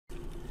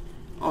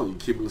Oh, you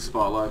keeping the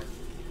spotlight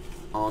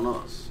on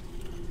us.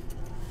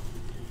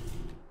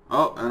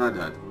 Oh, and I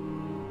died.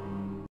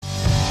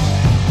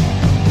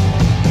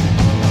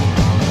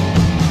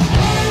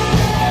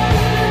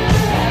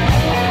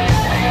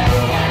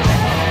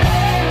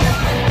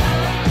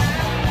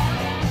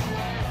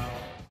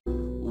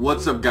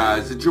 What's up,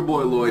 guys? It's your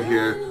boy Lloyd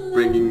here,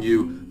 bringing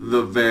you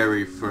the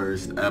very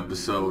first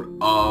episode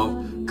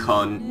of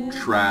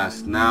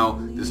Contrast. Now,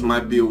 this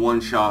might be a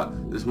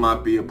one-shot, this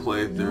might be a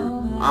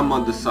playthrough. I'm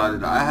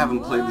undecided. I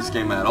haven't played this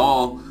game at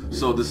all,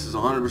 so this is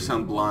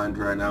 100% blind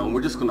right now, and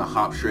we're just gonna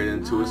hop straight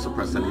into it, so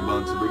press any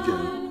button to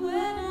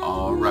begin.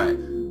 Alright.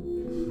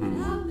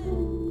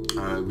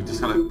 Alright, we just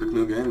gotta pick a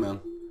new game,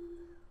 man.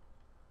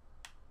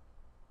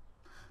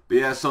 But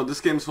yeah, so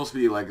this game is supposed to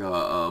be like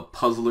a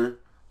puzzler,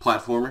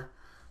 platformer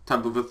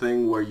type of a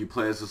thing, where you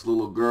play as this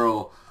little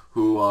girl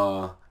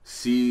who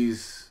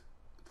sees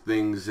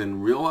things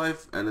in real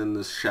life and in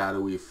this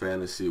shadowy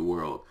fantasy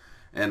world.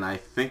 And I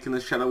think in the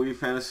shadowy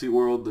fantasy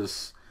world,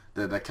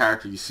 that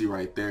character you see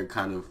right there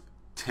kind of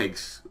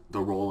takes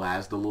the role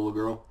as the little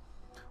girl.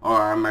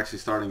 Or I'm actually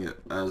starting it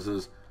as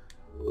is.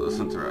 Let's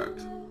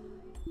interact.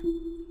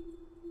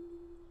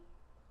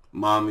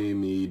 Mommy,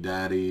 me,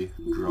 daddy,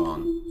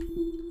 drawn.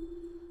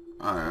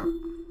 Alright,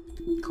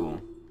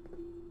 cool.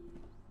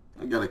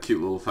 I got a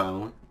cute little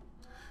family.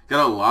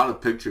 Got a lot of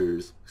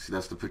pictures. See,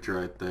 that's the picture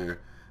right there.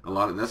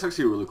 That's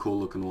actually a really cool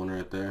looking one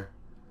right there.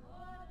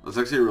 That's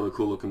actually a really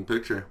cool looking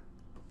picture.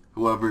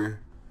 Whoever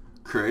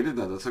created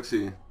that,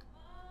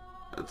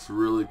 that's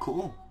really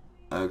cool.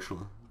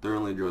 Actually,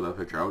 thoroughly enjoyed that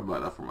picture. I would buy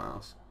that for my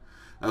house.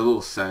 That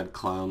little sad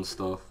clown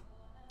stuff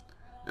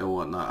and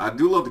whatnot. I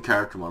do love the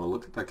character model.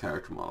 Look at that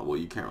character model. Well,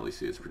 you can't really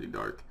see. It's pretty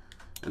dark.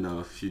 In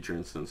a future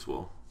instance,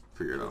 we'll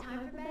figure it out.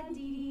 Time for bed,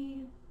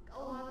 Dini. Go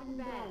off in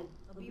bed.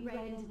 I'll be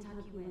right in to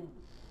tuck you in.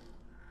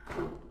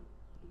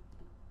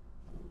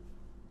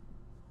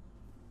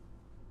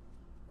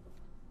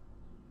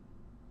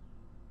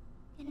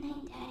 Good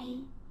night,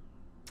 Daddy.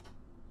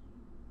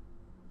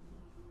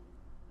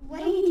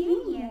 What are you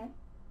doing here?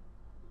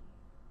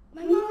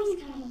 My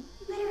mommy's coming.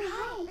 You better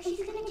hide or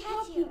she's gonna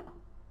catch you.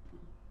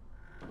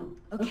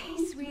 Okay,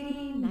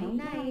 sweetie.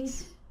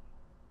 Night-night.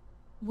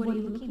 What are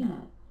you looking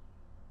at?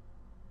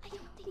 I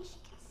don't think she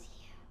can see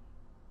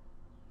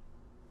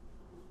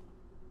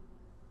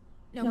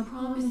you. Now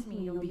promise me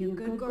you'll be a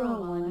good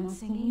girl while I'm not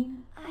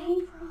singing.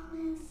 I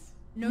promise.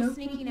 No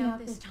sneaking out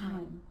this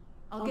time.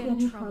 I'll get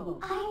in trouble.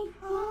 I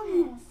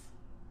promise.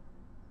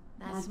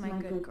 That's my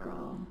good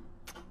girl.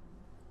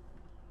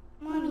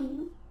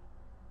 Mommy,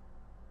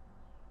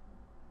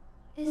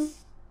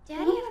 is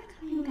Daddy ever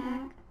coming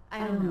back? I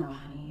don't know,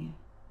 honey.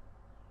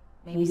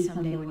 Maybe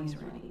someday when he's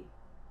ready.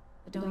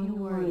 But don't you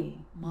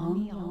worry.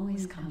 Mommy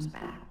always comes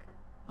back.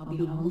 I'll be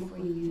home before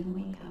you even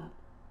wake up.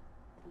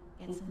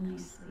 Get some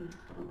nice sleep.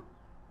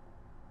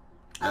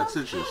 That's okay,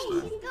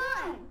 interesting. She's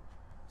gone.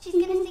 She's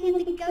gonna sing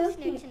at the Ghost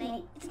Note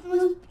tonight. It's the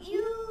most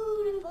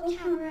beautiful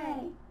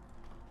cabaret.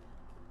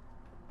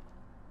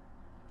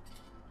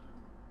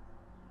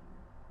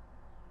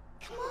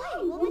 Come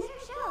on, we'll miss our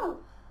show.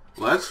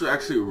 Well, that's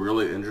actually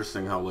really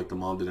interesting how like the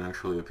mom didn't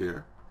actually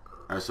appear.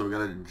 Alright, so we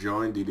gotta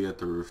join Didi at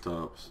the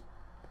rooftops.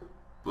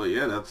 But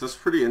yeah, that's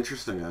pretty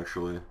interesting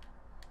actually.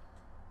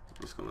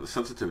 The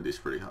sensitivity's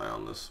pretty high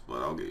on this,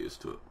 but I'll get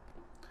used to it.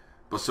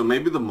 But so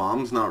maybe the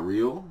mom's not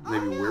real?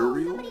 Maybe we're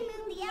real? Somebody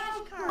moved the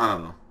ash cart. I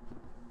don't know.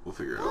 We'll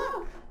figure it out.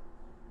 Look.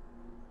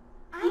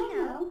 I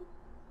know.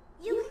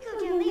 You could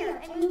go down there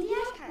and move the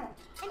ash cart,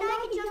 and I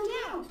could jump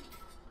down.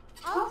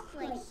 I'll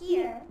fly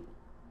here,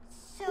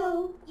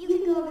 so you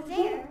can go over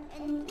there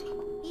and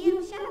be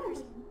a shadow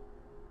person.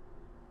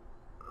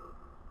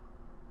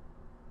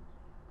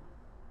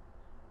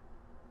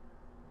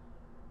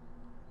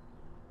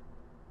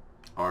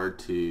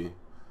 RT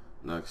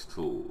next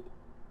to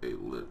a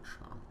lich.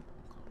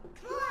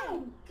 Come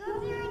on, go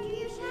over there and do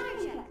your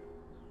shadow check.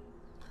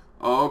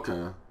 Oh,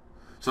 okay.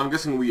 So I'm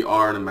guessing we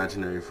are an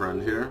imaginary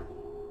friend here.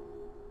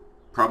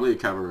 Probably a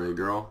cabaret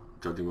girl,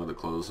 judging by the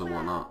clothes and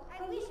whatnot.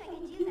 I wish I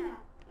could do that.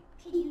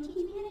 Could you teach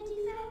me how to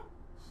do that?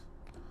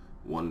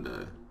 One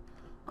day.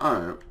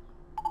 Alright.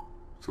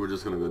 So we're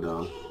just gonna go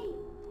down. Okay,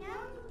 now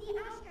move the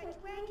ash cart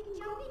to where I can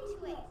jump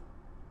into it.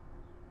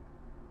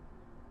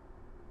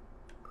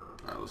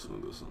 Alright, let's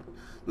move this one.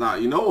 Nah,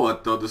 you know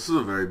what though? This is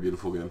a very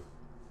beautiful game.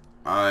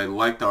 I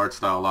like the art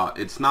style a lot.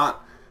 It's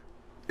not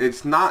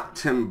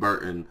Tim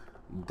Burton,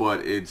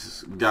 but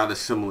it's got a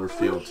similar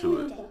feel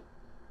to it,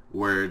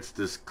 where it's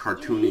this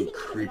cartoony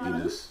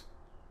creepiness.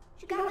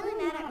 She got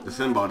really mad at me. It's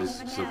in bodies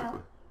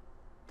specifically.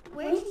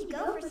 Where did you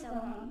go for so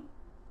long?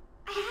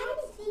 I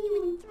haven't seen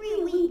you in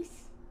 3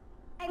 weeks.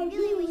 I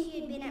really wish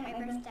you had been at my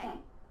birthday.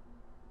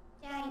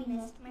 Daddy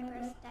missed my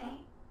birthday.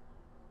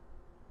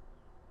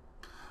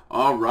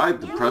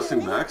 Alright,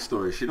 depressing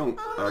backstory.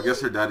 I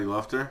guess her daddy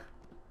left her.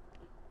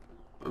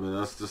 I mean,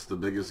 that's just the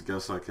biggest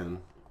guess I can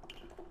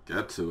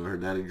get to. Her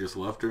daddy just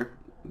left her.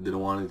 Didn't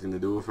want anything to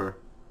do with her.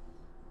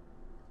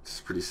 It's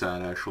pretty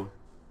sad, actually.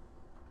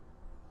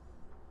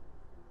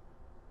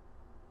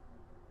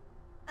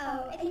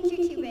 Oh, I think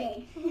you're too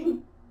big.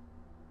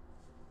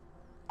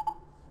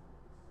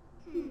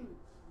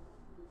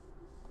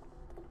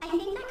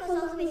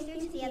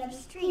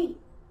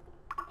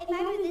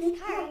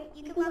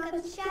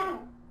 like a shadow,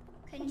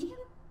 couldn't you?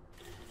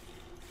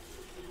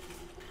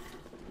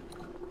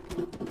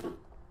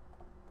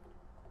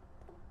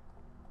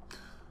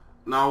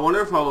 Now, I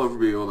wonder if I'll ever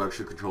be able to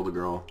actually control the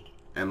girl.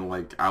 And,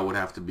 like, I would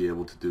have to be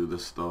able to do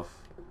this stuff.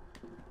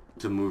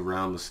 To move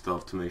around the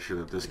stuff to make sure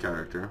that this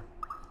character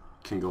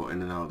can go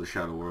in and out of the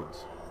shadow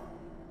worlds.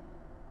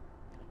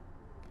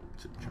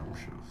 It's a jump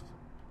shift.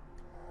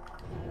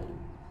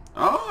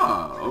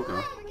 Ah,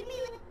 okay.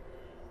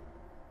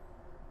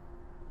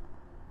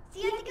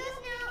 See how it goes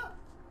now.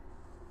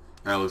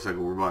 That looks like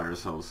we're by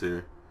ourselves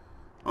here.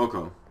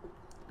 Okay.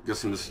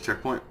 Guessing this is a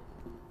checkpoint.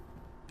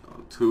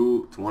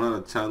 1 out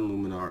of 10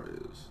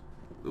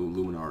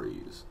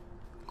 luminaries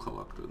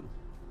collected.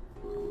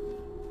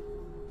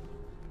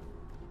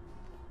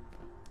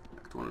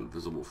 Act 1,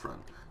 invisible friend.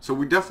 So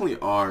we definitely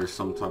are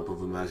some type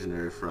of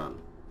imaginary friend.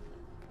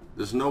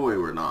 There's no way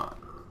we're not.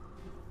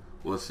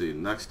 Let's see.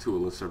 Next to a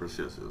list service.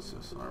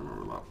 Yes, I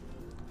remember that.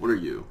 What are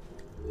you?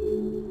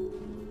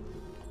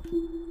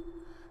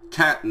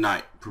 Cat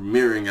Night,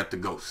 premiering at the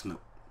Ghost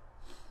Note.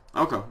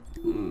 Okay.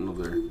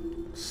 Another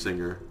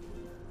singer.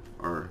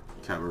 Or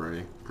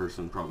cabaret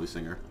person, probably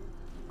singer.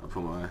 I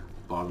put my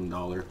bottom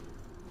dollar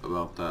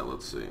about that.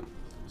 Let's see.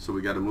 So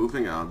we got a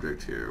moving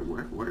object here.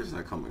 Where is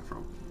that coming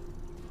from?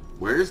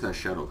 Where is that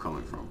shadow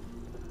coming from?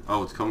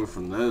 Oh, it's coming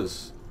from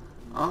this.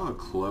 Oh,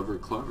 clever,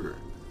 clever.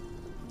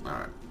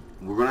 Alright.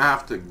 We're gonna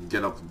have to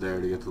get up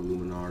there to get the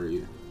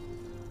luminary.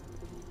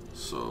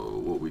 So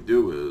what we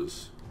do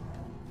is...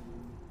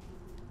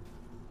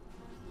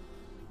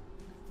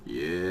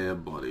 Yeah,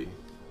 buddy.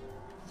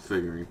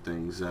 Figuring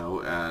things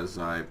out as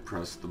I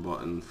pressed the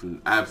button for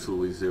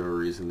absolutely zero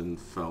reason and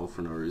fell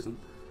for no reason.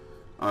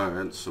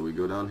 Alright, so we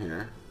go down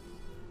here.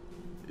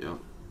 Yep.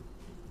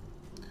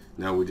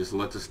 Now we just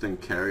let this thing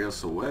carry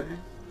us away.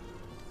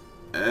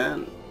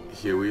 And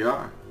here we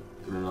are.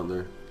 In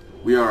another.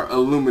 We are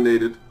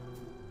illuminated.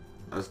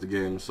 As the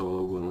game so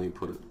eloquently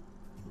put it.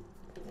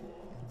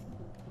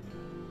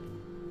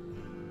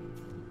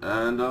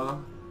 And I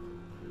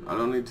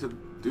don't need to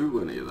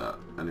do any of that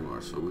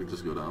anymore, so we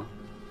just go down.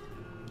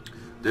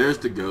 There's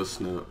the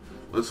Ghost Note.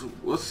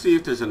 Let's see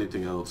if there's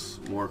anything else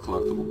more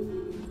collectible.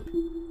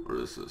 What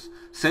is this?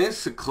 Saint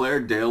Sinclair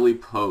Daily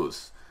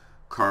Post.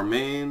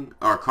 Carmine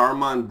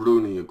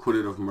Bruni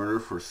acquitted of murder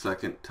for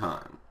second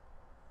time.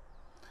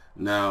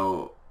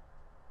 Now,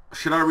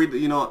 should I read it?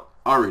 You know what?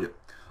 I'll read it.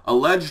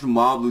 Alleged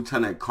mob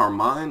lieutenant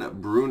Carmine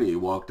Bruni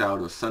walked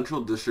out of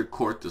Central District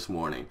Court this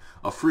morning,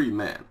 a free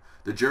man.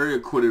 The jury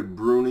acquitted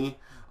Bruni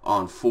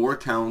on 4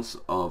 counts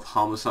of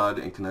homicide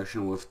in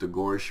connection with the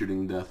gory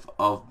shooting death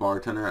of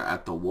bartender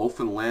at the Wolf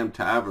and Lamb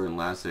Tavern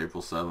last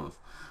April 7th.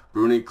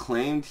 Bruni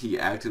claimed he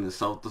acted in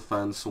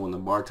self-defense when the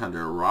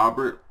bartender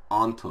Robert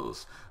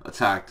Ontos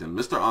attacked him.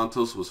 Mr.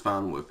 Ontos was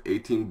found with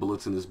 18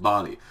 bullets in his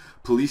body.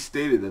 Police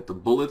stated that the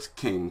bullets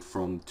came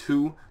from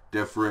 2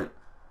 different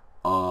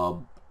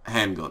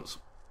handguns.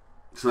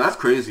 So that's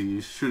crazy.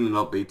 He's shooting it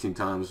up 18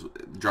 times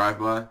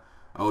drive-by,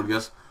 I would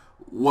guess.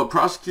 What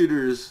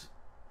prosecutors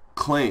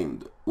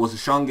claimed was the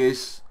Sean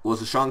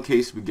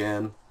case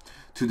began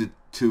to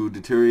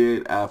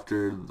deteriorate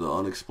after the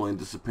unexplained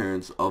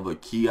disappearance of a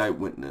key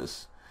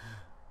eyewitness.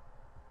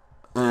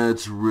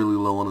 It's really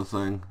low on the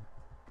thing.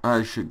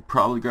 I should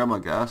probably grab my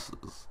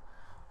glasses.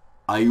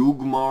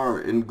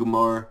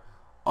 Ingmar,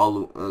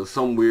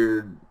 some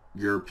weird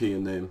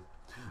European name.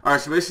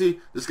 Alright, so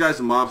basically, this guy's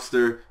a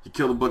mobster. He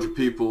killed a bunch of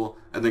people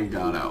and then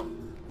got out.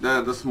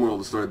 That's the moral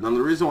of the story. Now,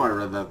 the reason why I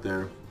read that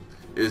there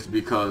is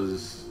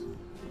because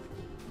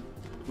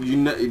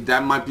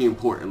that might be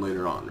important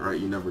later on, right?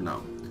 You never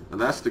know. Now,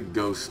 that's the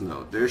Ghost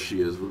Note. There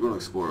she is. We're going to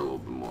explore a little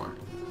bit more.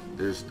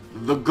 There's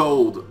the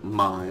gold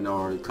mine,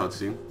 or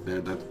cutscene.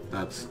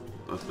 That's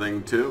a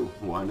thing, too.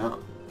 Why not?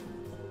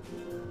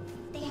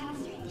 They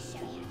haven't started the show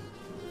yet.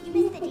 You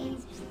missed the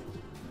dancers.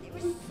 They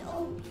were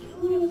so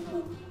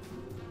beautiful.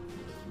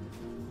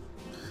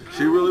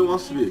 She really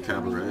wants to be a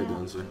cabaret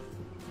dancer.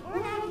 Or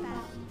an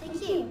acrobat,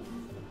 like you.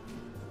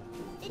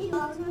 Did you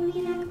always want to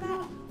be an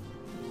acrobat?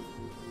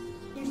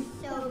 You're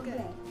so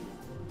good.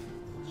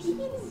 You should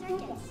be in the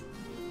circus.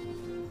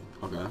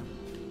 Okay.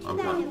 Too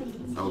bad nobody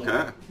can see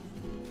Okay. you.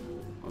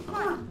 Come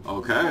on.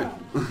 Okay.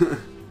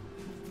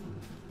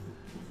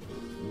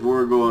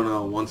 We're going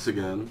to once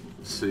again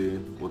see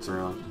what's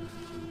around.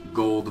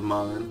 Gold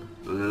mine.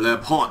 Le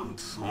Pont.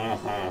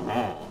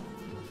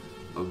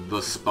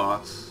 The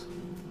spots.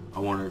 I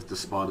wonder if the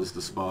spot is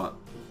the spot.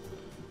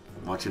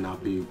 Watch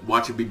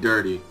it be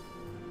dirty.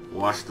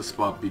 Watch the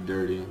spot be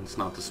dirty. It's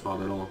not the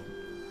spot at all.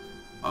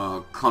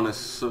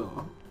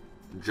 Connoisseur.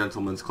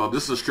 Gentleman's Club.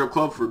 This is a strip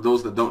club for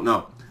those that don't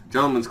know.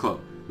 Gentleman's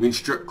Club means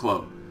strip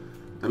club.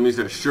 That means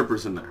there's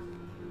strippers in there.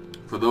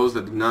 For those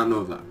that do not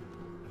know that.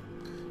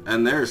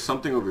 And there's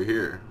something over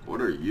here. What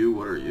are you?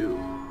 What are you?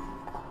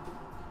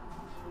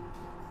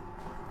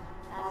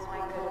 That's my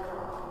good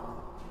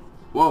girl.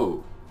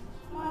 Whoa.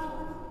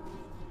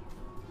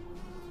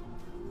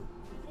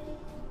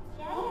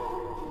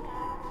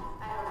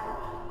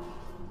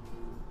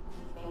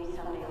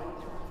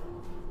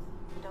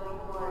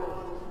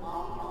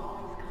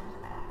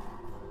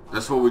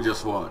 That's what we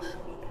just watched.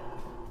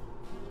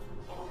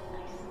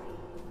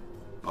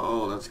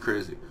 Oh, that's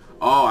crazy.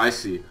 Oh, I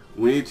see.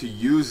 We need to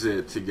use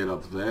it to get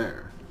up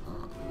there.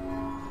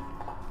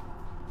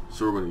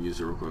 So we're going to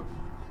use it real quick.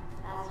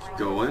 Just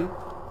go in.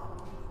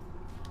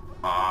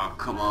 Ah,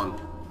 come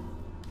on.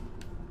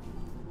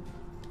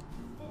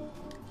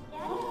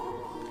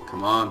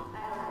 Come on.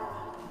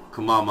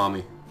 Come on,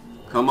 mommy.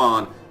 Come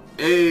on.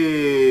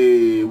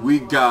 Hey, we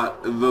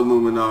got the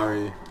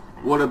Luminari.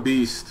 What a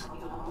beast.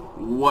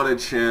 What a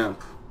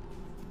champ.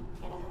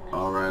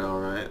 Alright,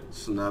 alright.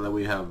 So now that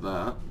we have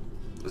that,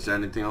 is there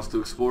anything else to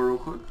explore real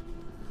quick?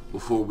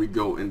 Before we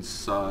go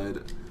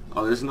inside.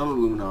 Oh, there's another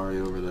Luminari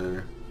over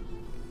there.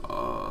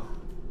 Now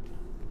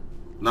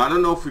I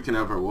don't know if we can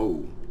ever...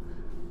 Whoa.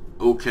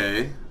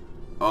 Okay.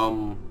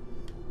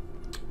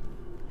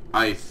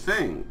 I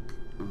think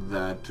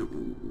that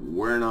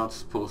we're not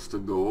supposed to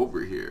go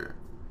over here.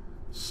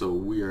 So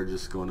we are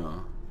just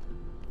gonna...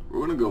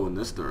 We're gonna go in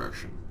this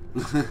direction.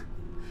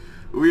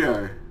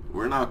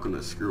 We're not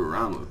gonna screw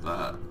around with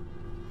that.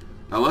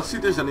 Now let's see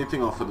if there's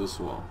anything off of this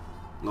wall.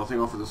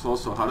 Nothing off of this wall,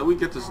 so how do we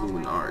get this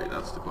Luminari?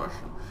 That's the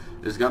question.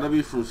 It's gotta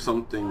be from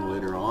something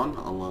later on,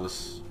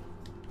 unless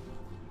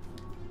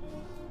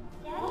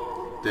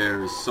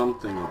there's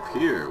something up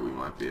here we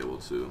might be able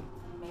to.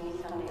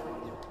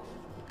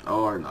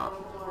 Or not.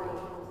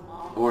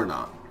 Or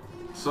not.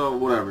 So,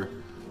 whatever.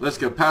 Let's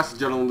get past the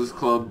Gentleman's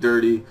Club,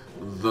 Dirty,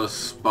 the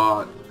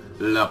Spot,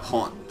 La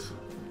Pont,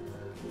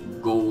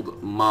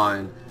 Gold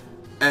Mine,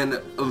 and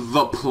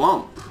the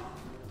Plump.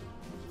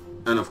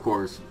 And of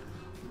course,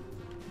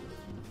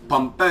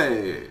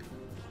 Pompeii.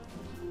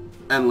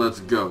 And let's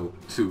go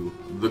to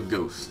the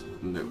Ghost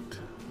Note.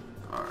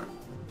 Alright.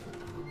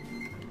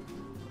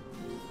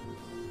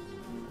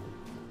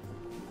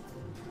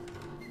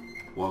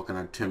 Walking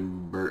our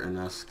Tim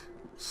Burton-esque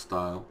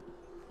style.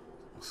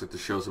 Looks like the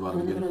show's about to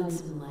begin. Put on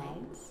some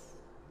lights.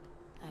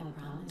 I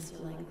promise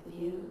you'll like the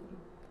view.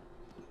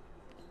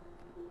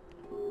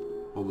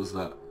 What was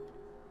that?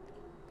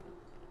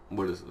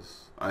 What is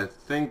this? I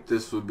think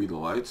this would be the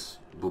lights,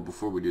 but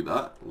before we do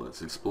that,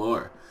 let's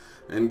explore.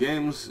 In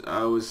games,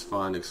 I always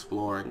find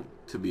exploring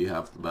to be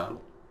half the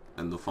battle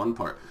and the fun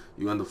part.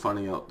 You end up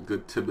finding out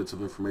good tidbits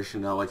of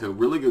information. Now, like a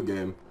really good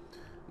game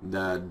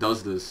that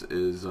does this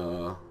is,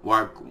 well,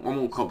 I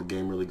won't call the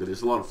game really good.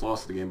 There's a lot of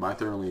flaws to the game, but I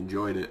thoroughly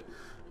enjoyed it,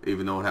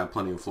 even though it had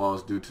plenty of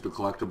flaws due to the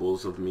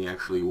collectibles of me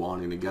actually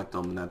wanting to get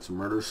them. And that's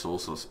Murder Soul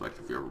Suspect,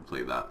 if you ever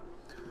play that.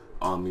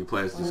 You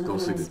play as this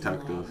ghostly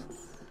detective,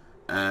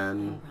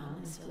 and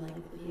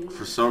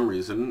for some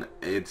reason,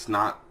 it's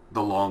not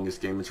the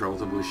longest game. It's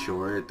relatively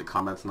short. The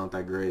combat's not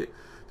that great.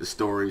 The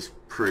story's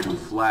pretty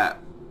flat,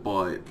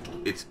 but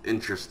it's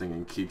interesting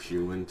and keeps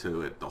you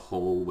into it the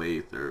whole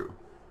way through.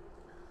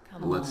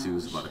 Let's see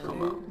who's about to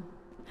come out.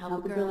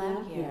 Help a girl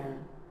out here.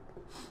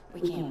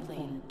 We can't play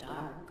in the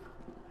dark.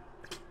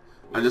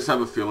 I just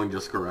have a feeling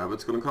Jessica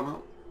Rabbit's gonna come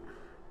out.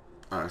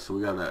 Alright, so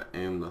we gotta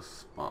aim the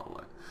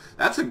spotlight.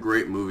 That's a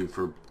great movie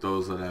for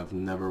those that have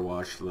never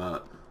watched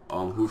that.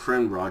 Who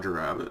Framed Roger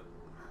Rabbit?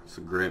 It's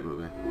a great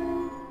movie.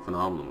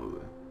 Phenomenal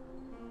movie.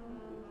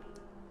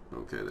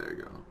 Okay, there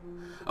you go.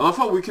 I love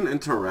how we can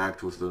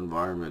interact with the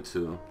environment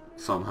too,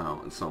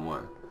 somehow, in some way.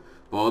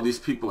 But all these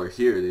people are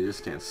here, they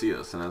just can't see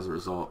us, and as a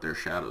result, they're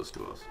shadows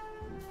to us.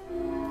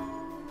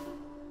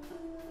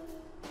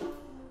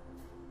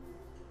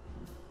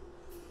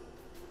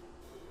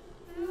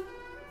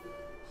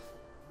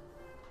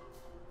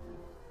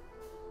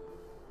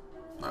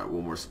 Alright,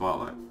 one more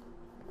spotlight.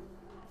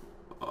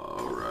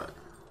 Alright.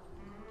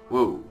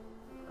 Whoa.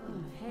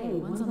 Oh, hey,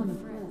 one's on the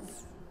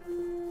fritz.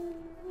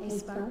 Hey,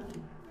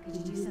 Sparky, could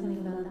you do something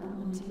about that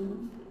one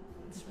too?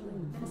 It's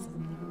really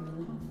messing me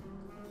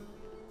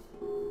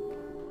up.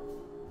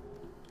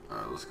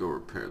 Alright, let's go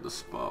repair the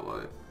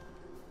spotlight.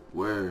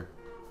 Where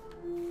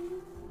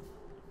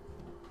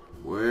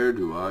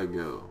do I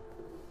go?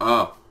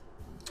 Ah,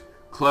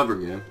 clever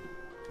game.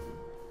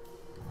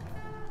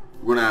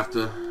 We're gonna have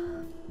to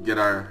get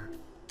our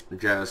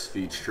jazz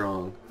feet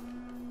strong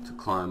to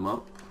climb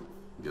up.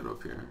 Get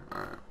up here.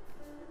 Alright.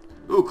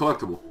 Ooh,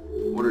 collectible.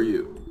 What are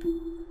you?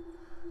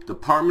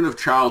 Department of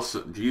Child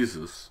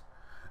Services.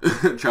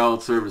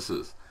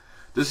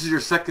 This is your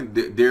second,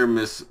 dear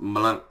Miss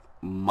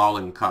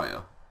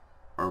Malenkaya.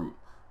 Or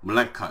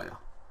Malenkaya.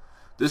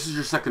 This is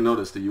your second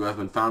notice that you have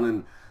been found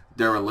in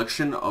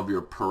dereliction of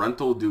your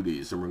parental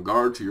duties in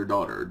regard to your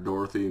daughter,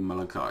 Dorothy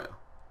Malenkaya.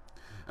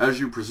 As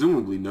you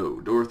presumably know,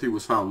 Dorothy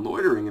was found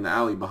loitering in the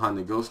alley behind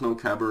the Ghost Note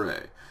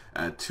Cabaret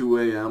at 2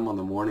 a.m. on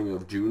the morning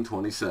of June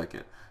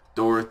 22nd.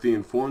 Dorothy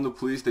informed the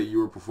police that you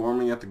were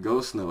performing at the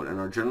Ghost Note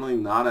and are generally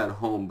not at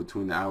home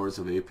between the hours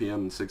of 8 p.m.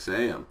 and 6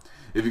 a.m.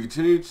 If you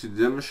continue to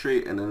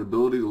demonstrate an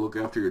inability to look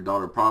after your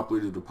daughter properly,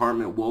 the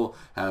department will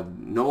have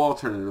no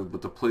alternative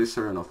but to place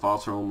her in a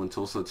foster home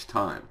until such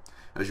time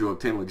as you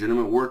obtain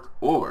legitimate work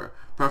or,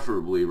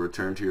 preferably,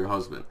 return to your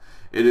husband.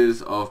 It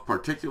is of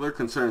particular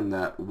concern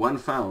that, when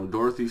found,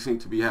 Dorothy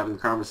seemed to be having a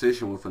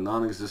conversation with a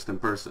non-existent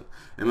person.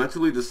 A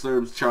mentally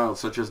disturbed child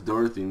such as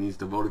Dorothy needs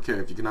devoted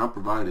care. If you cannot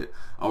provide it,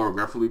 I will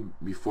regretfully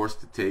be forced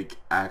to take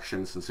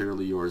action.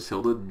 Sincerely yours,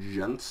 Hilda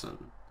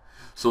Jensen.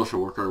 Social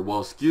worker.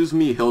 Well, excuse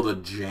me, Hilda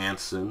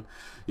Jansen.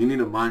 You need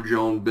to mind your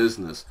own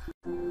business.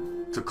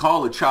 To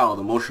call a child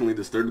emotionally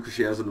disturbed because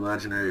she has an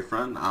imaginary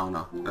friend, I don't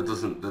know. That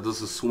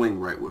doesn't swing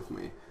right with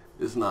me.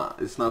 It's not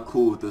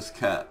cool with this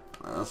cat.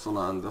 That's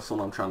what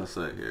I'm trying to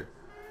say here.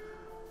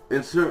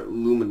 Insert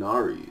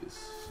luminaries.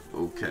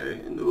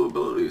 Okay, new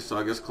abilities. So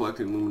I guess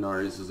collecting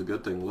luminaries is a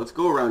good thing. Let's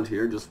go around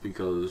here just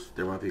because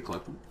there might be a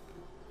collectible.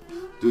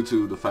 Due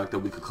to the fact that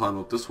we could climb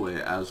up this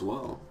way as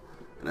well.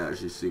 And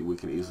as you see, we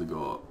can easily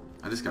go up.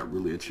 I just got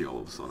really itchy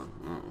all of a sudden.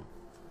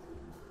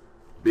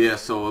 But yeah,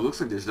 so it looks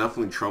like there's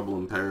definitely trouble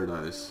in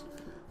paradise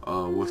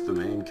with the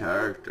main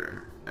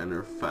character and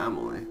her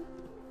family.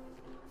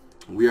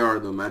 We are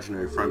the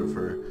imaginary friend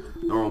for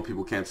normal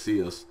people can't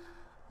see us.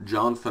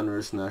 John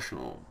Fenris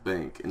National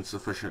Bank,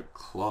 insufficient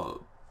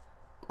club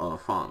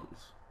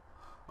funds.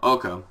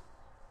 Okay.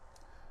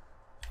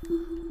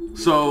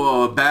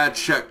 So bad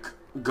check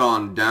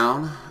gone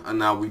down, and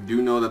now we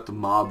do know that the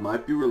mob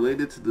might be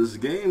related to this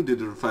game due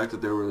to the fact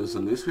that there was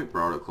a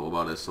newspaper article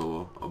about it.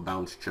 So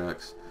bounce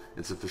checks,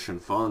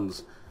 insufficient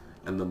funds,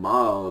 and the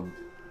mob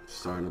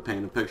starting to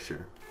paint a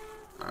picture.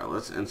 Alright,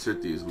 let's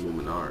insert these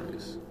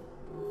luminaries.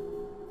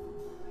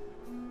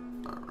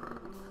 Alright.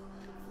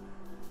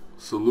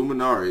 So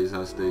luminaries,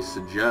 as they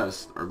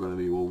suggest, are going to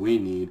be what we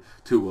need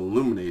to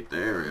illuminate the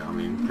area. I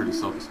mean, pretty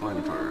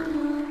self-explanatory,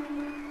 right?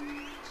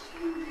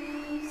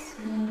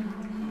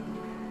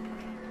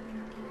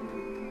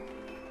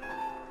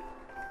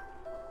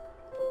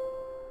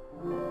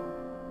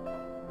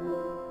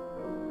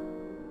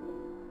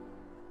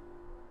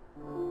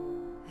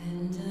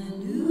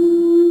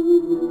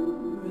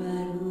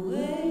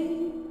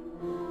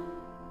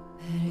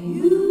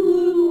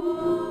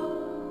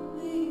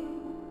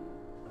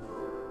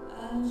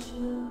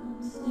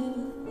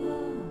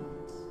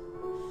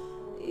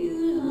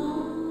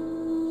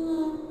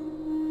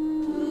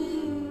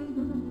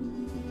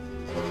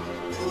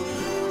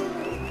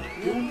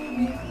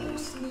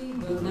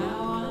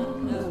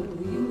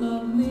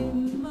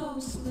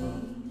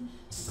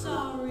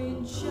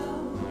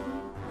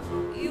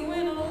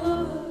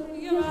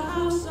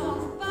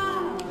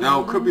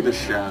 Now, it could be the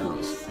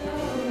shadows.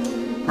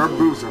 Her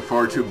boobs are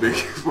far too big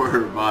for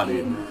her body.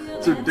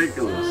 It's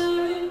ridiculous.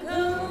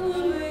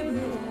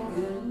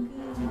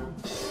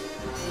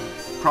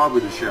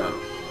 Probably the shadow.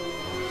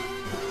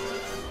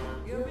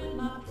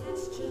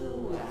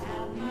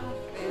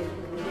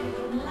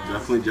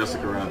 Definitely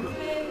Jessica Rabbit.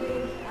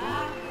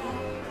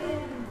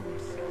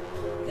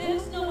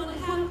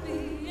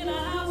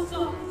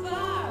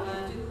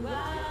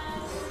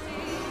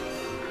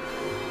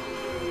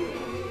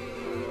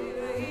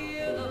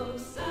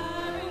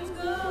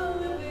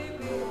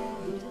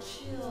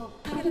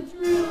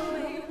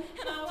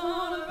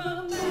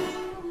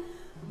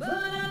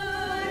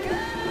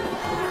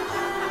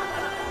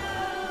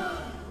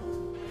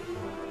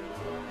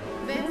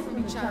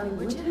 Charlie,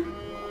 would you?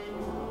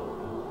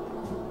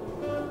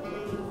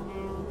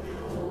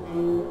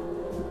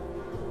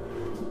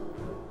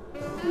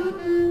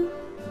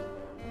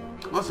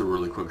 That's a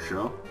really quick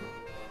show.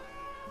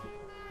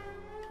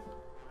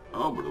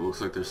 Oh, but it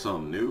looks like there's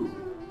something new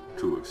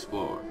to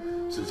explore.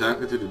 It's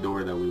exactly to the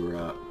door that we were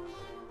at.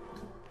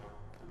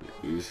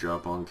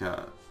 Eavesdrop on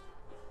cat.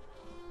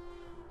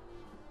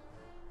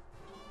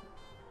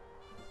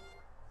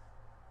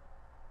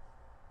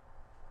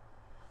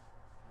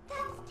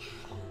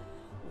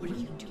 What are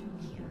you doing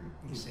here?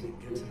 You're singing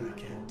good tonight,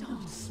 Cat.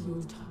 Don't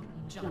smooth talk to me,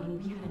 Johnny.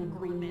 We had an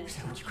agreement. Is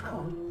that what you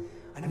call me?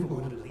 I never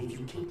wanted to leave.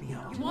 You kicked me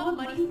out. You want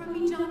money from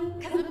me, Johnny?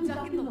 Because I'm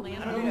ducking the I don't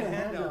landlord? need a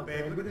handout,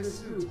 babe. Look at this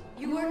suit.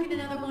 You working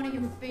another one of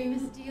your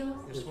famous deals?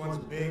 This one's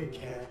big,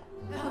 Cat.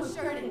 Oh,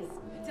 sure it is.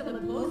 Till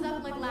it blows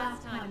up like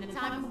last time and the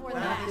time before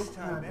Not that. this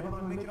time, babe. I'm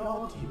gonna make it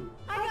all up to you.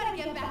 I gotta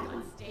get back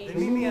on stage. Then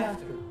meet me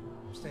after.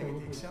 I'm staying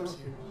at the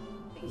Excelsior.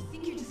 You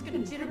think you're just gonna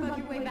jitterbug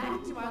your way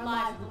back into our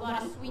lives with a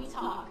lot of sweet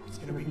talk? It's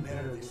gonna be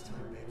better this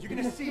time, babe. You're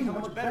gonna see how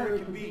much better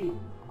it can be.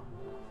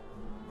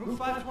 Room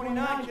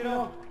 529,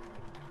 kiddo.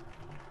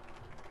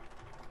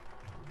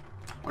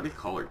 Why do you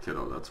call her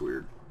kiddo? That's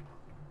weird.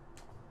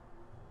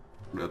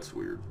 That's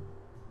weird.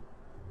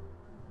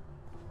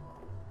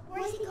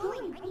 Where is he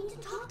going? I need to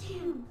talk to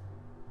him.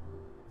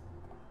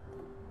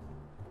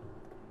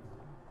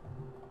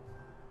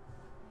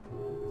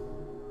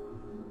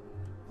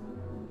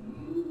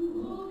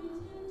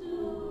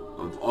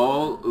 Of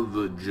all of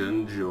the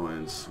gin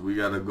joints, we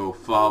gotta go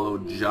follow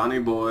Johnny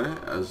Boy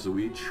as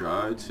we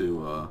try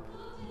to,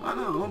 I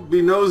don't know,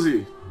 be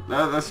nosy.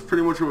 That's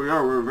pretty much what we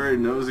are. We're a very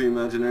nosy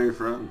imaginary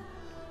friend.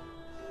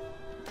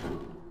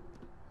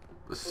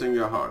 Let's sing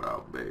your heart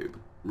out, babe.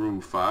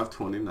 Room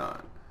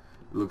 529.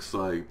 Looks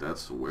like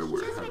that's where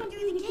we're Just went headed.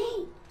 through the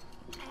gate.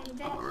 I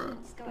bet Alright.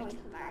 he's going to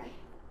the bar.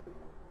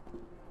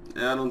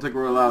 Yeah, I don't think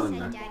we're allowed in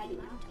Said there. Daddy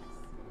loved us,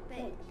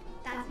 but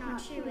that's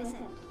not true, is it?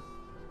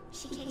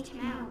 She kicked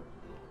him out.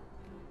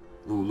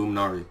 Ooh,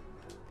 Luminari.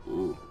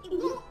 Ooh. It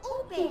won't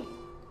open.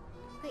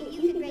 But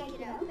you could break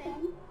it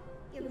open.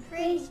 You're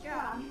pretty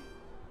strong.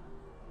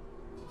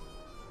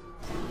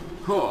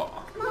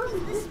 Oh.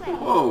 Mommy's this way.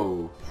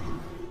 Whoa.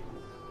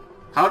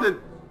 How did...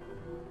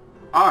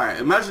 Alright,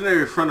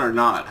 imaginary friend or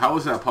not, how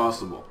is that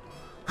possible?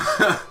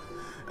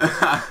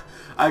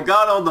 I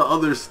got all the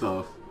other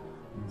stuff,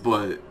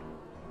 but...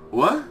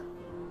 What?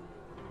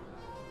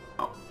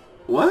 Oh,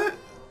 what?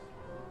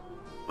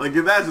 Like,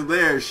 if that's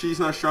there, she's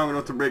not strong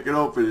enough to break it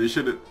open. It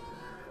shouldn't...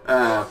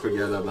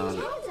 forget about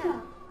it.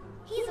 Vincenzo.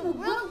 He's a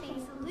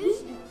world-famous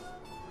illusionist.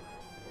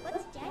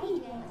 What's Daddy doing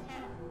with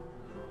him?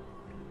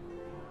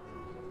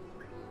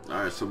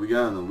 Alright, so we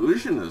got an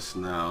illusionist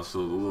now, so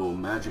the little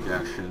magic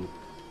action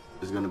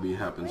is gonna be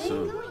happening Where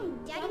are you soon. going?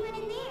 Daddy went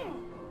in there.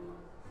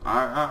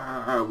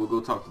 Alright, we'll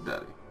go talk to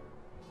Daddy.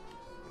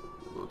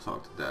 We'll go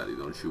talk to Daddy,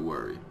 don't you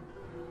worry.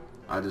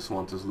 I just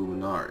want this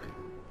Luminari.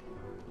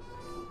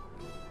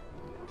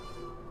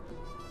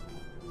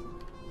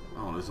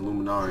 Oh, there's a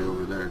Luminari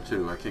over there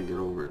too. I can't get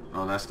over it.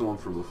 Oh, that's the one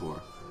from before.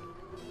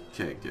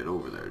 Can't get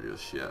over there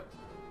just yet.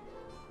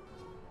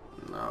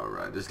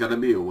 Alright, there's gotta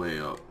be a way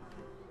up.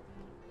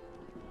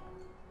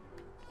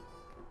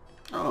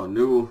 Oh,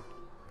 new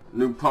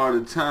part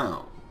of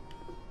town.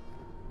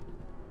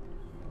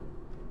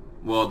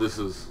 Well, this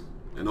is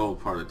an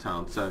old part of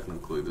town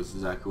technically. This is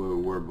exactly where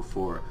we were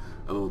before.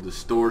 A little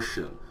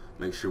distortion.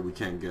 Make sure we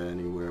can't get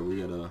anywhere.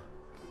 We gotta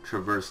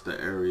traverse the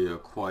area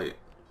quite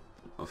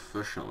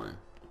efficiently.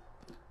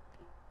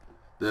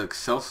 The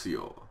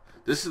Excelsior.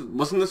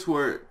 Wasn't this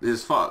where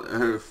his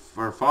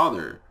her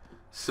father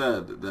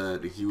said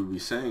that he would be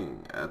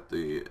saying at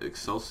the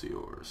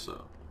Excelsior?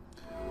 So.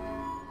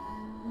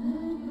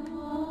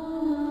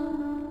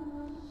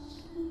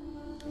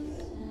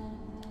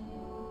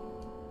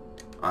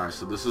 Alright,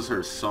 so this is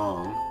her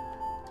song.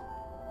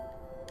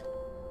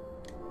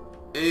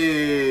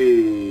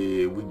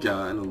 Hey, we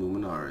got an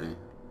Illuminari.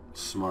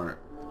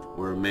 Smart.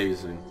 We're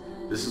amazing.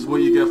 This is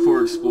what you get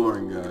for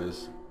exploring,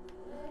 guys.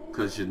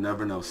 Because you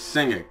never know.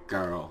 Sing it,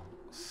 girl.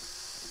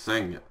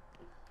 Sing it.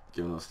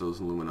 Giving us those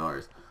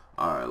Illuminaris.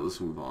 Alright,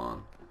 let's move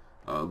on.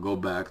 Go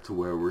back to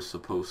where we're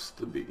supposed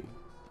to be.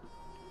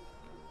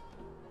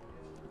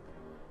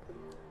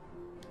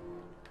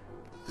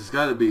 There's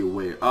gotta be a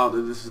way. Oh,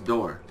 this is a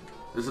door.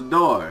 There's a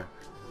door.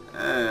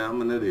 Hey,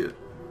 I'm an idiot.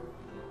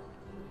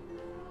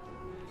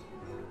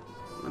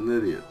 I'm an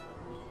idiot.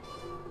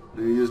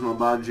 Let me use my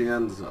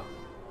Bagienza.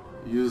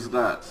 Use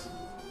that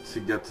to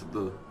get to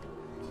the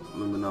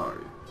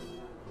Luminari.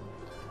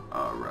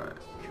 Alright.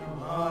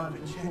 Come on,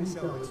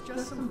 Vincenzo. It's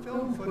just some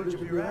film footage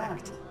of your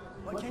act.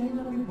 Why can't you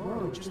let me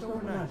borrow it just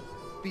overnight?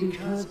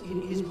 Because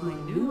it is my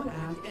new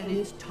act and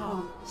it's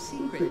top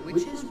secret,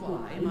 which is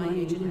why my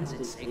agent has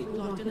it safely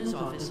locked in his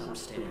office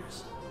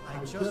upstairs.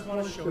 I just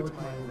want to show it to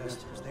my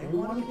investors. They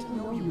want to get to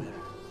know you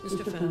better.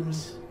 Mr.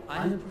 Fenris,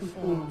 I have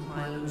performed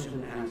my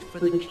illusion act for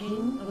the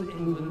King of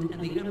England and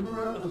the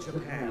Emperor of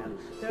Japan.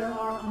 There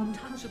are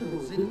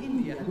untouchables in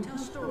India who tell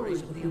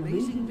stories of the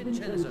amazing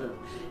Vincenzo.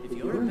 If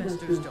your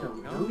investors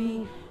don't know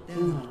me, they're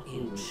not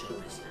in show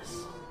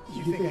business.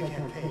 You think I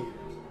can't pay you?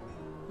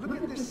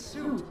 Look at this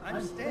suit.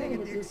 I'm staying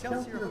at the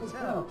Excelsior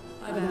Hotel.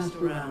 I've asked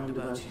around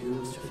about you,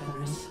 Mr.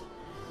 Fenris.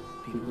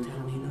 People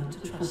tell me not to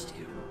trust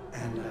you.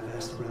 And I've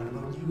asked around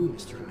about you,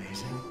 Mr.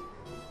 Amazing.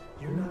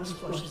 You're not as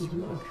flush as you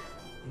look.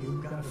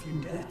 You've got a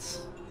few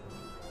debts.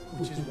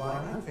 Which is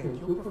why I think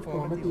you'll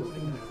perform at the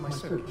opening night of my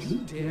circus. You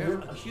dare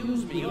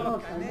accuse me of...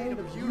 Look, I made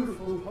a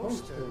beautiful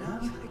poster. Now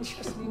I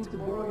just need to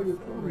borrow your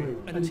film reel.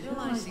 Until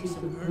I see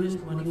some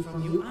earnest money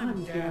from you,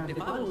 I'm damned if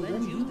I will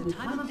lend you the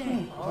time of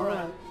day. All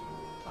right.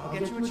 I'll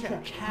get you a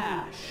check.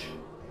 Cash.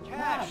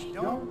 Cash,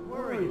 don't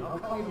worry. I'll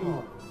call you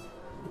tomorrow.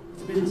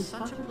 It's been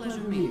such a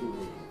pleasure meeting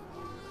with you.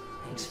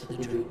 Thanks for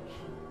the drink.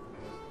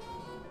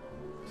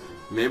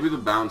 Maybe the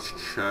bounce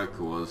check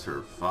was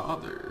her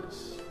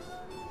father's.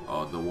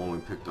 Oh, the one we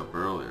picked up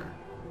earlier.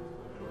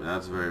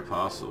 That's very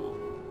possible.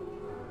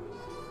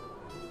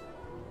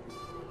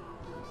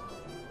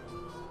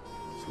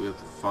 So we have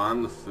to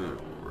find the film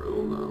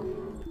reel now.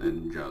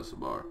 In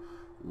Jazzabar.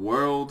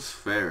 World's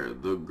Fair.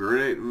 The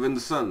great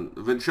Vincenzo.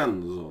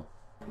 The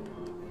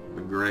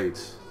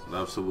great.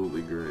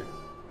 Absolutely great.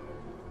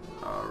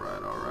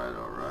 Alright, alright,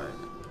 alright.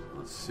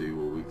 Let's see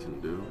what we can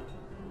do.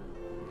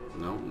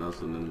 Nope,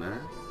 nothing in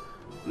there.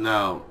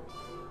 Now,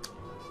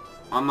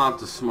 I'm not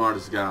the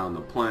smartest guy on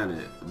the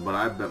planet, but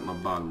I bet my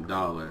bottom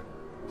dollar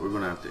we're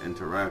gonna have to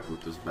interact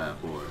with this bad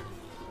boy.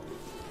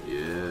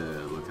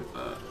 Yeah, look at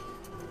that.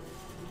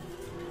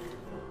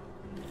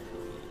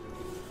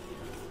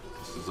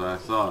 Just as I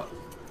thought.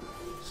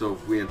 So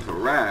if we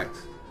interact,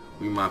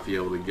 we might be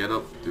able to get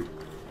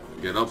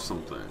up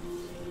some things.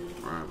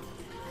 Right.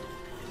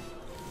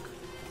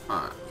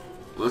 Alright.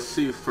 Let's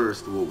see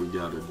first what we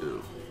gotta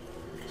do.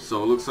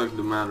 So it looks like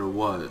no matter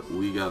what,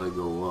 we gotta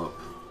go up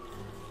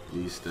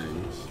these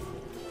things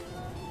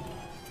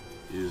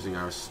using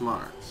our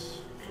smarts.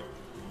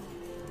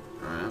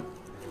 Alright.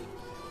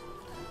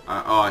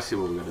 Oh, I see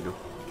what we gotta do.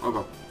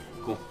 Okay,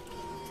 cool.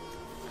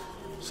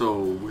 So,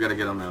 we gotta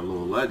get on that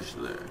little ledge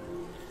there.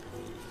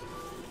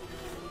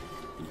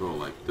 Go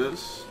like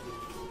this.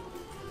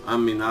 I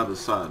mean, either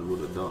side would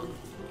have done.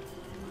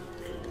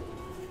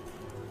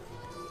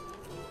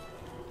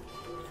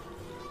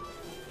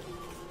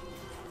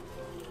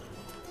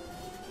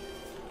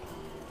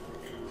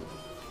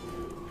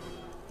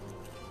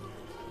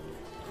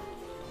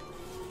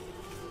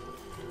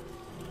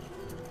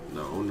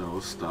 No,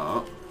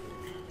 stop.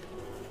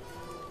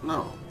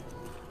 No.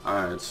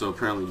 Alright, so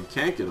apparently you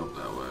can't get up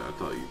that way. I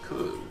thought you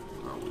could.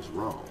 I was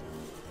wrong.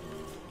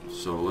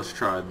 So let's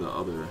try the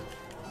other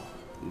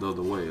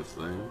way of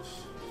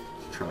things.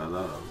 Let's try that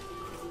out.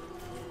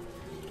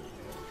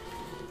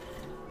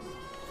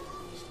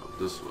 Stop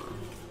this way.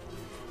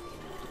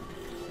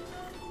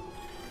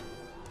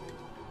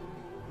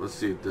 Let's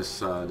see if this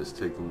side is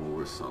taking what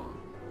we're selling.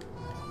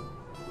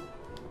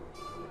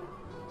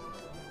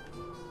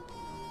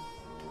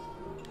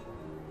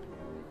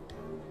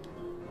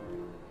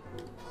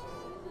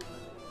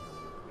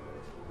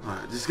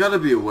 Alright, there's gotta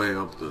be a way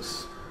up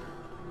this.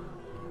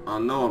 I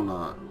know I'm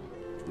not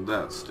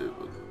that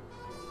stupid.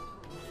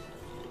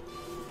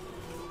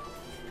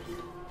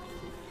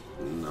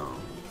 No.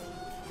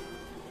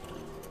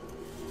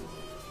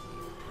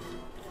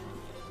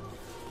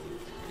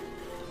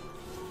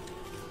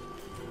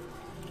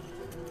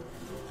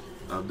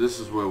 Now this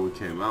is where we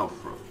came out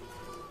from.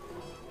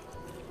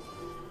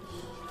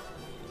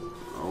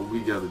 All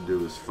we gotta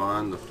do is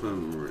find the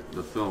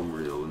film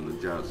reel in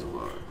the jazz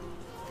bar.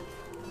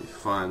 We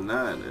find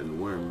that and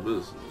we're in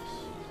business.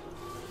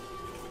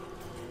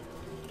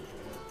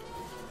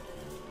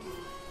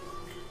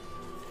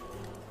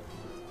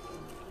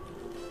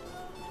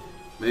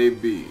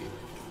 Maybe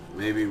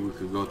we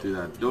could go through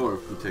that door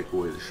if we take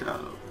away the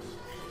shadows.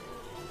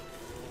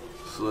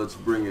 So let's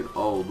bring it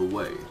all the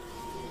way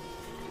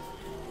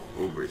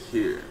over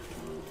here.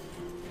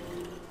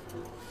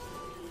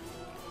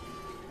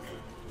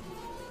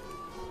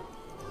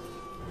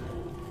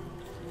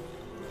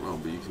 Well,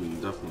 but you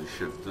can definitely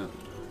shift in.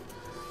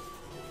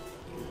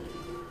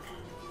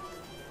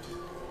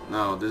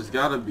 Now, there's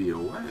gotta be a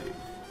way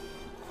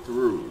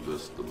through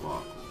this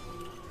debacle.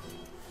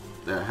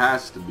 There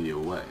has to be a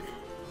way.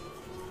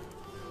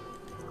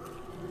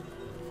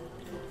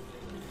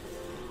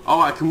 Oh,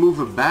 I can move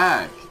it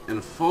back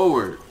and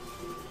forward.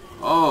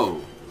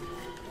 Oh.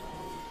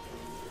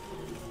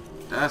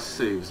 That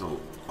saves a...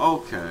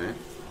 Okay.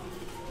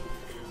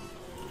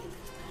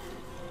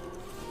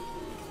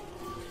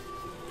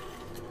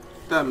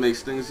 That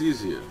makes things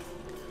easier.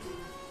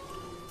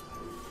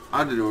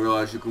 I didn't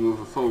realize you could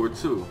move it forward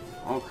too.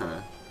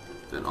 Okay.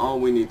 Then all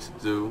we need to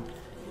do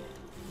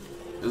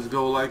is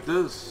go like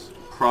this.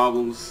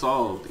 Problem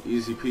solved.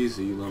 Easy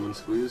peasy, lemon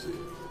squeezy.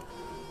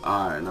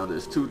 Alright, now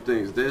there's two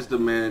things. There's the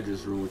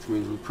manager's room, which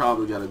means we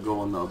probably gotta go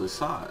on the other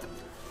side.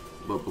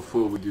 But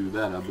before we do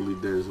that, I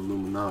believe there's a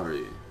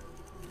luminary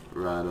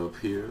right up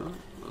here.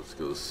 Let's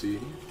go see.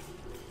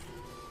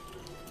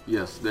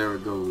 Yes, there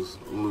it goes,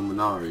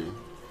 luminary.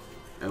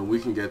 And we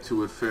can get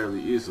to it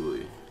fairly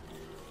easily.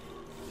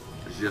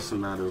 It's just a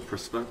matter of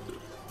perspective.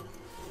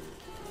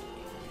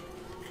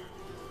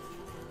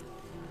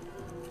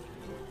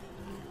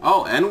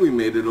 Oh, and we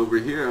made it over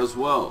here as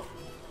well.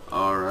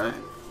 Alright,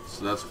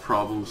 so that's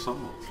problem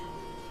solved.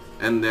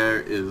 And there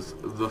is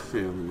the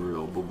film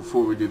reel. But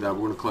before we do that,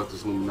 we're going to collect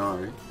this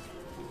luminary.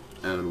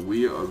 And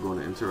we are going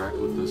to interact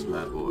with this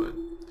bad boy.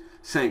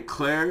 St.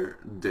 Clair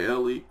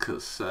Daily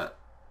Cassette.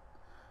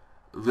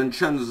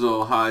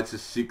 Vincenzo hides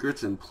his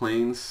secrets in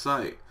plain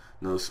sight.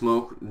 No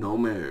smoke, no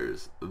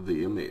mirrors.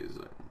 The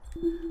amazing.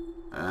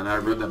 And I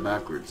read that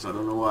backwards. I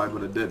don't know why,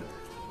 but I did.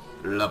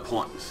 La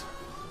Pointe.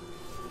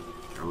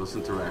 Now let's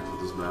interact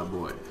with this bad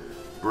boy.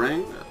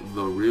 Bring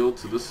the reel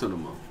to the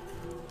cinema.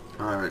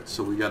 Alright,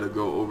 so we gotta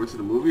go over to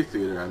the movie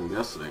theater, I'm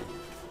guessing,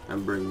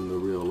 and bring the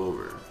reel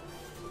over.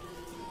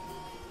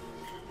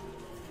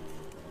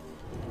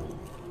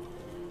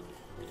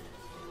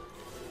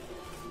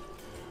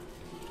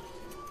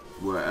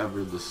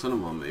 Wherever the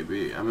cinema may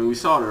be. I mean, we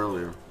saw it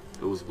earlier.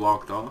 It was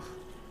blocked off.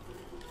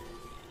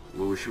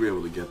 Well, we should be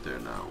able to get there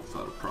now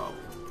without a problem.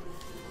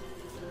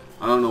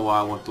 I don't know why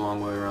I went the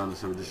long way around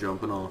instead of just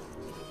jumping off.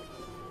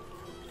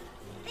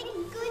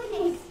 Thank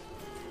goodness.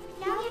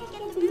 Now we have to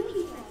get the movie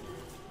theater.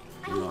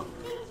 I Yeah. don't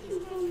think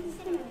he's going to the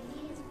cinema to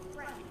meet his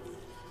friends.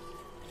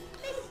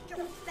 Mr.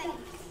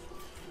 Banks,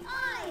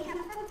 I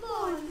have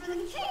performed for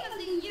the king of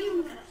the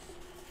universe.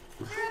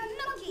 There are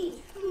monkeys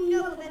who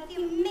know about the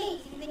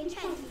amazing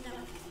Vincenzo.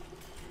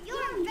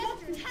 Your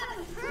investors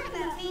haven't heard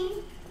about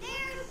me.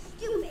 They're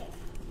stupid.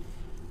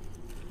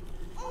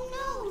 Oh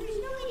no, there's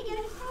no way to get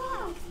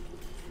across.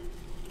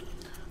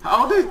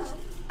 How did...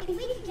 If we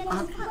could get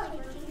this puppet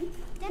working,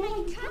 then I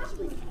can trap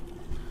you with it.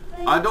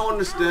 But I don't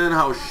understand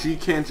how she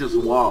can't just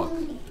walk.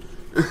 Do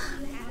you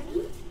have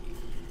any?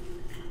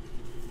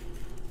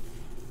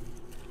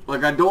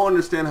 Like, I don't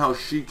understand how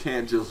she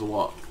can't just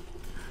walk.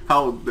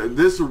 how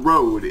this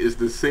road is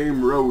the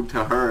same road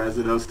to her as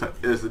it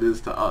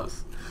is to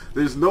us.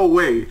 There's no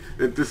way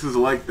that this is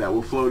like that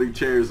with floating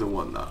chairs and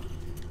whatnot.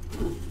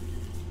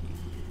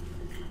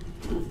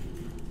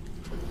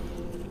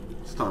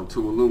 It's time to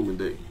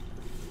illuminate.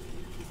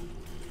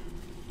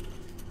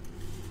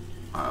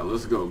 Alright,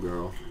 let's go,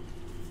 girl.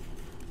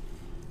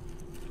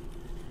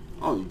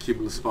 Oh, you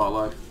keeping the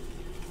spotlight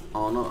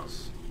on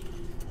us.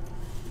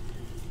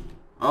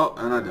 Oh,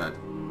 and I died.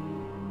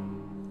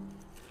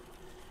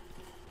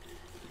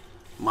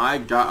 My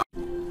God.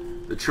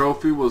 The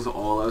trophy was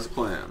all as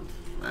planned.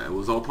 It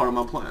was all part of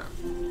my plan.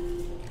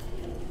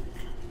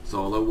 That's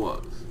all it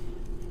was.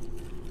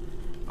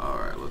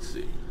 Alright, let's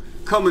see.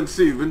 Come and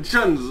see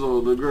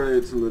Vincenzo, the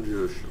great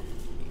magician.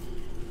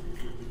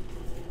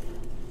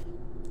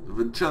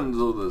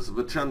 Vincenzo this,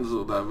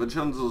 Vincenzo that,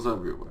 Vincenzo's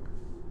everywhere.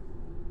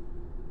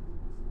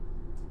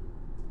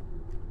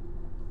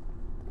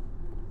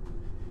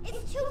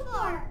 It's too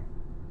far.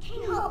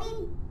 Can you help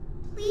me,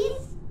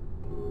 please?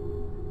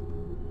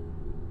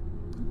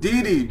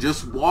 Dini,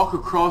 just walk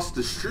across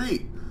the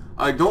street.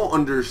 I don't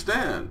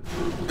understand.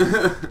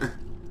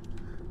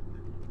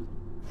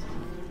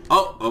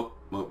 Oh.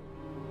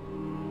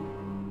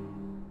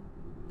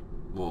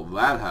 Well,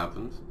 that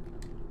happens.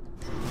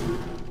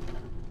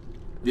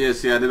 Yeah,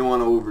 see, I didn't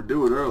want to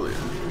overdo it earlier.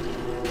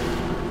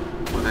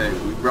 But hey,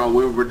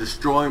 we're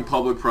destroying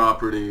public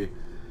property,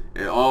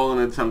 and all in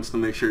attempts to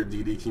make sure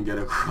Dini can get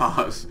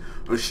across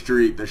a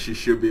street that she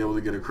should be able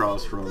to get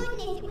across from.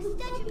 Goodness, it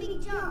was such a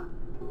big jump.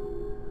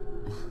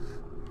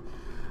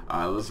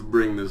 Alright, let's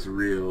bring this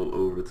reel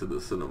over to the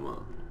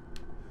cinema.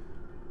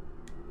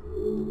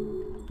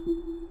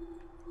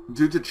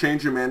 Due to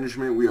change in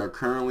management, we are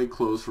currently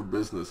closed for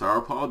business. Our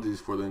apologies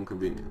for the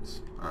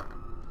inconvenience. Alright.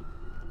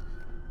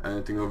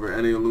 Anything over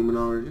any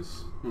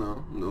luminaries?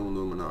 No, no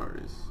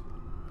luminaries.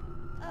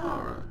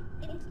 Alright.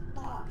 It's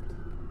locked.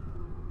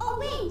 Oh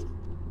wait!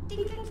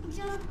 Didn't you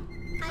just...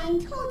 I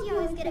told you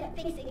I was good at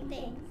fixing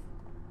things.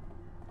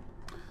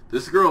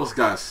 This girl's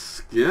got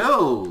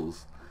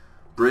skills!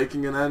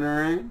 Breaking and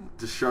entering,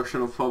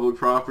 destruction of public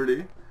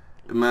property,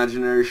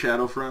 imaginary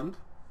shadow friend.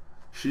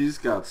 She's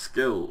got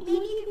skills. Maybe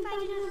you can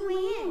find another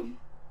way in.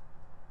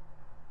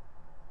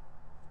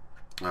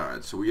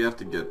 Alright, so we have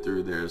to get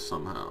through there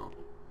somehow.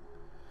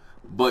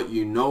 But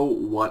you know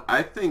what?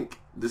 I think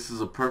this is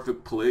a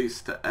perfect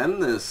place to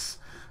end this,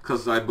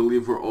 because I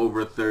believe we're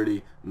over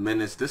 30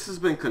 minutes. This has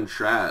been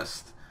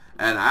Contrast,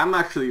 and I'm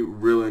actually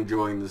really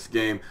enjoying this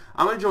game.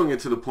 I'm enjoying it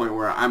to the point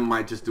where I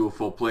might just do a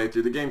full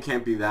playthrough. The game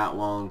can't be that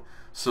long.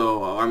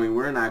 So, I mean,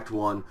 we're in Act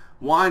 1.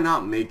 Why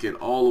not make it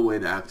all the way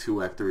to Act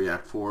 2, Act 3,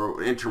 Act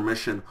 4,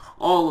 intermission,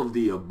 all of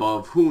the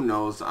above? Who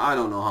knows? I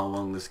don't know how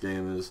long this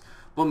game is,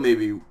 but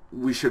maybe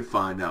we should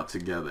find out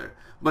together.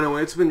 But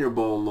anyway, it's been your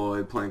boy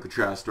Lloyd playing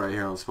Contrast right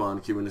here on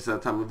Spawncube, and it's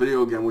that time of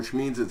video again, which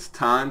means it's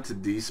time to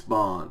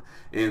despawn.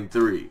 In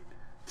 3,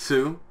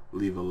 2,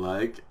 leave a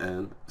like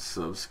and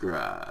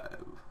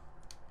subscribe.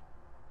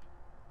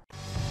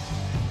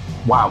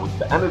 Wow, it's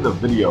the end of the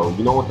video.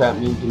 You know what that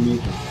means? It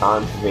means it's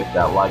time to hit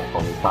that like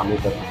button, it's time to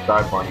hit that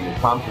subscribe button,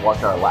 it's time to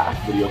watch our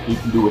last video so you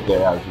can do it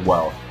there as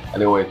well.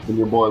 Anyway, it's been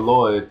your boy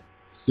Lloyd.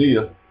 See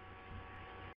ya.